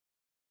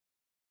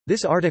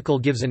This article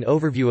gives an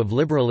overview of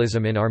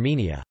liberalism in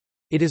Armenia.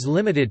 It is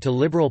limited to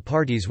liberal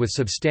parties with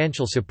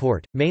substantial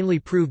support, mainly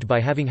proved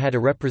by having had a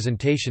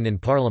representation in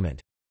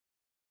parliament.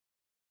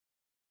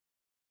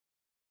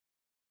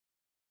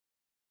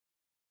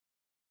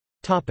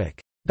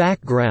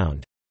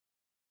 Background.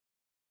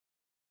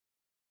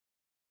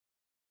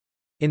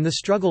 In the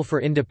struggle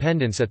for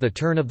independence at the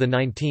turn of the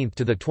 19th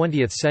to the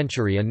 20th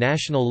century, a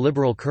national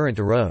liberal current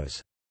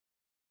arose.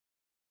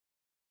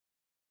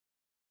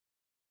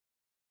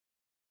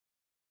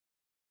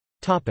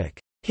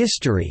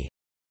 History.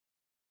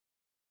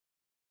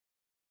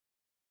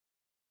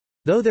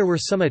 Though there were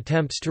some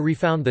attempts to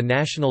refound the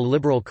national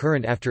liberal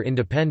current after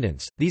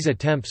independence, these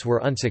attempts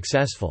were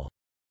unsuccessful.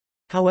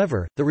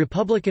 However, the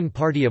Republican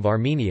Party of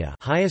Armenia,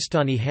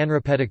 Hayastani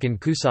Hanrapetikan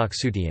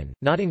Kusaksutian,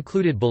 not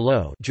included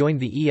below, joined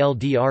the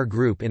ELDR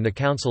group in the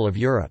Council of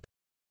Europe.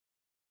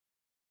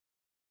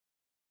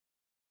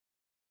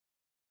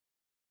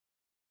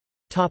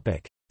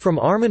 Topic: From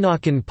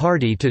Armenakan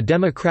Party to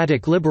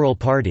Democratic Liberal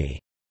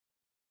Party.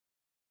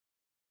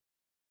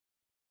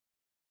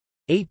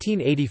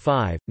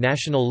 1885 –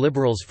 National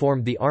Liberals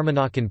formed the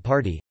Armenakan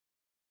Party.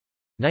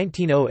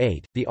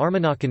 1908 – The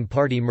Armenakan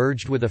Party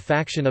merged with a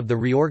faction of the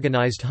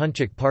reorganized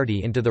Hunchak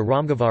Party into the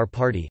Ramgavar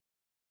Party.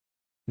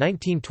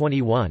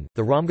 1921 –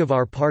 The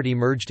Ramgavar Party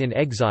merged in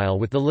exile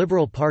with the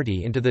Liberal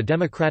Party into the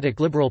Democratic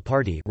Liberal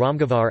Party,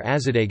 Ramgavar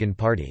Azadagan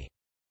Party.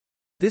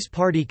 This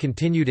party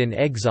continued in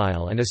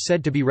exile and is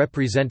said to be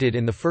represented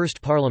in the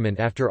first parliament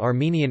after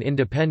Armenian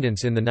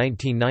independence in the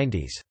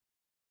 1990s.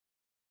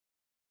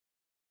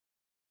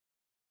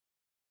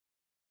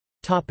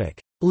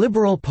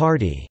 Liberal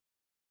Party.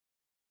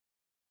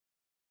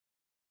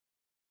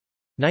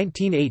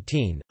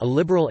 1918, a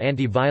liberal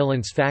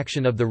anti-violence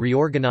faction of the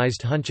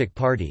reorganized Hunchak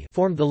Party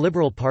formed the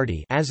Liberal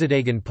Party,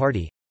 Azadagan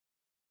Party.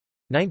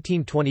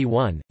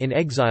 1921, in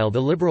exile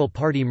the Liberal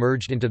Party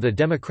merged into the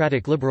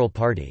Democratic Liberal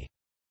Party.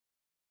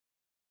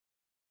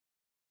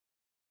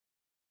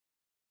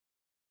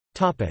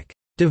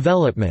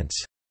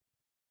 Developments.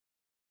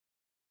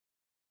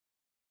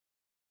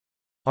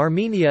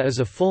 Armenia is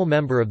a full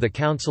member of the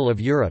Council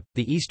of Europe,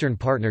 the Eastern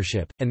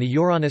Partnership, and the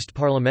Euronest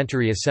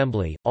Parliamentary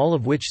Assembly, all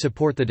of which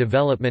support the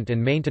development and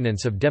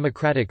maintenance of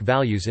democratic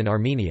values in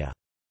Armenia.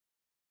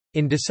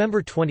 In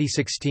December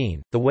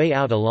 2016, the Way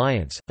Out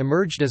Alliance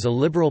emerged as a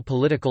liberal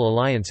political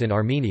alliance in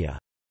Armenia.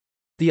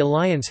 The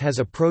alliance has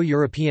a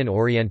pro-European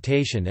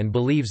orientation and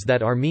believes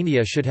that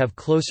Armenia should have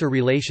closer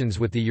relations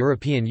with the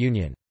European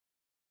Union.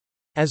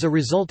 As a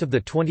result of the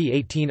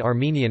 2018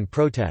 Armenian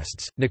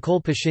protests, Nikol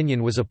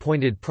Pashinyan was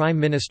appointed Prime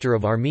Minister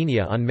of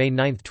Armenia on May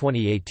 9,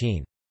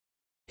 2018.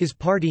 His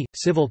party,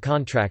 Civil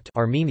Contract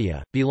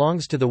Armenia,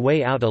 belongs to the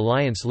Way Out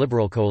Alliance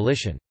Liberal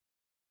Coalition.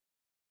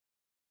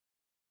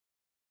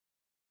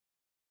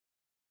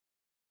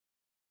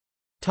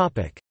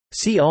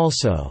 See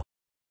also: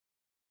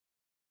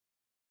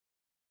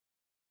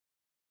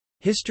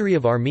 History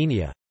of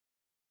Armenia,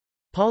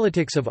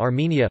 Politics of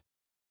Armenia,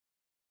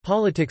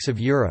 Politics of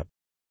Europe,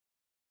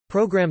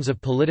 Programs of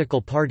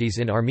political parties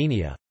in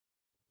Armenia,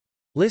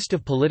 List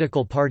of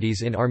political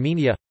parties in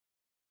Armenia,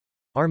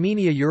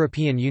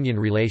 Armenia-European Union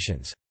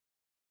relations.